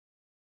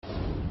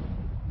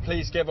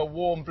Please give a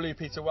warm Blue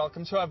Peter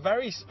welcome to our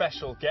very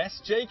special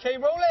guest, J.K.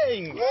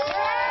 Rowling!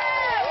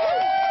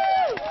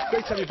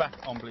 Great to have you back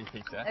on Blue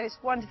Peter. It's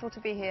wonderful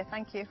to be here,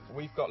 thank you.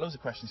 We've got loads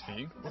of questions for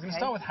you. We're going to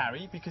start with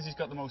Harry, because he's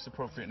got the most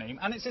appropriate name,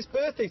 and it's his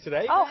birthday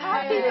today. Oh,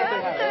 happy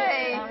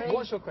birthday!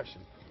 What's your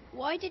question?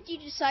 Why did you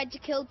decide to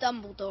kill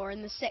Dumbledore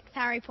in the 6th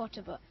Harry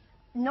Potter book?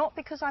 Not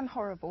because I'm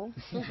horrible,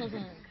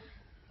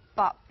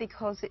 but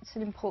because it's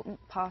an important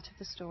part of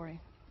the story.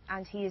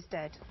 And he is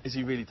dead. Is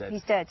he really dead?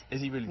 He's dead. Is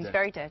he really dead? He's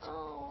very dead.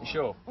 You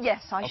sure?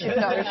 Yes, I should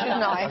know,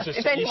 shouldn't I?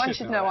 If anyone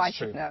should know, I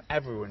should know.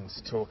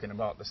 Everyone's talking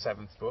about the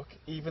 7th book,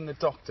 even the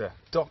Doctor.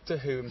 Doctor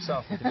Who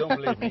himself. If you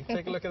don't believe me,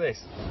 take a look at this.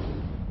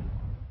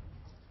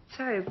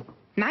 So,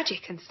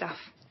 magic and stuff.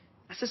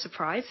 That's a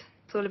surprise.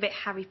 It's all a bit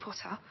Harry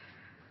Potter.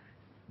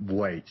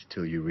 Wait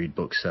till you read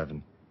book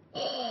 7.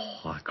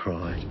 Oh, I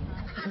cried.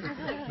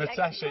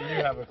 Natasha,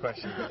 you have a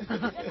question.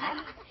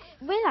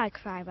 Will I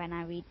cry when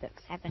I read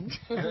book 7?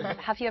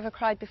 Have you ever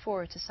cried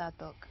before at a sad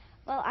book?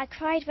 Well, I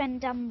cried when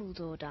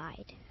Dumbledore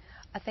died.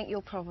 I think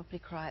you'll probably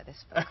cry at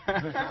this book.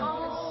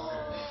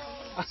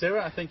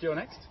 Sarah, I think you're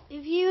next.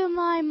 If you were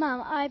my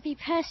mum, I'd be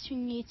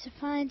pestering you to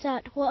find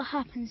out what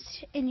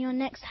happens in your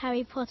next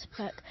Harry Potter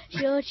book.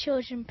 Your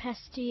children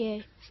pester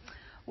you.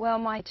 Well,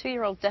 my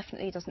 2-year-old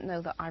definitely doesn't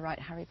know that I write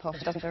Harry Potter,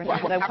 doesn't know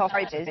what Potter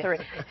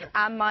is.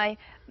 And my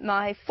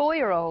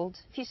 4-year-old,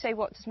 if you say,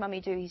 what does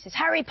Mummy do? He says,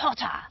 Harry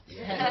Potter!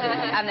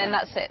 And then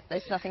that's it,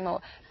 there's nothing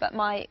more. But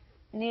my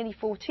nearly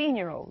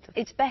 14-year-old,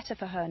 it's better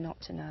for her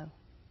not to know,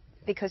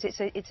 because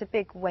it's a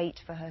big weight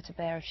for her to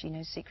bear if she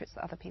knows secrets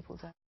that other people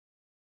don't.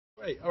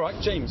 Great, all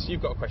right, James,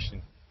 you've got a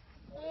question.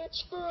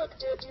 Which book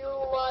did you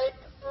like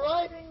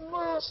writing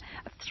most?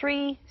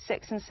 3,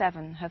 6 and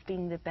 7 have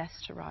been the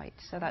best to write.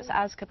 So that's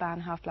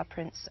Azkaban, Half-Blood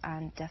Prince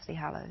and Deathly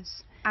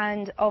Hallows.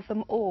 And of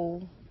them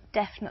all,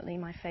 definitely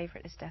my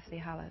favourite is Deathly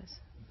Hallows.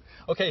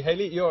 OK,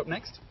 Hayley, you're up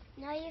next.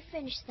 Now you've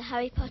finished the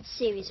Harry Potter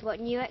series, what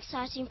new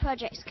exciting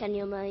projects can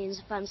your millions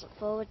of fans look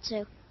forward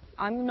to?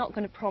 I'm not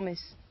going to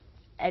promise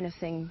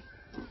anything,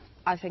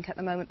 I think, at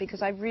the moment,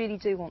 because I really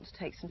do want to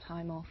take some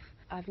time off.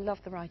 I've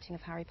loved the writing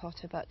of Harry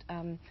Potter, but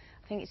I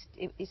think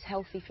it's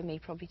healthy for me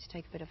probably to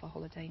take a bit of a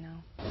holiday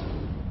now.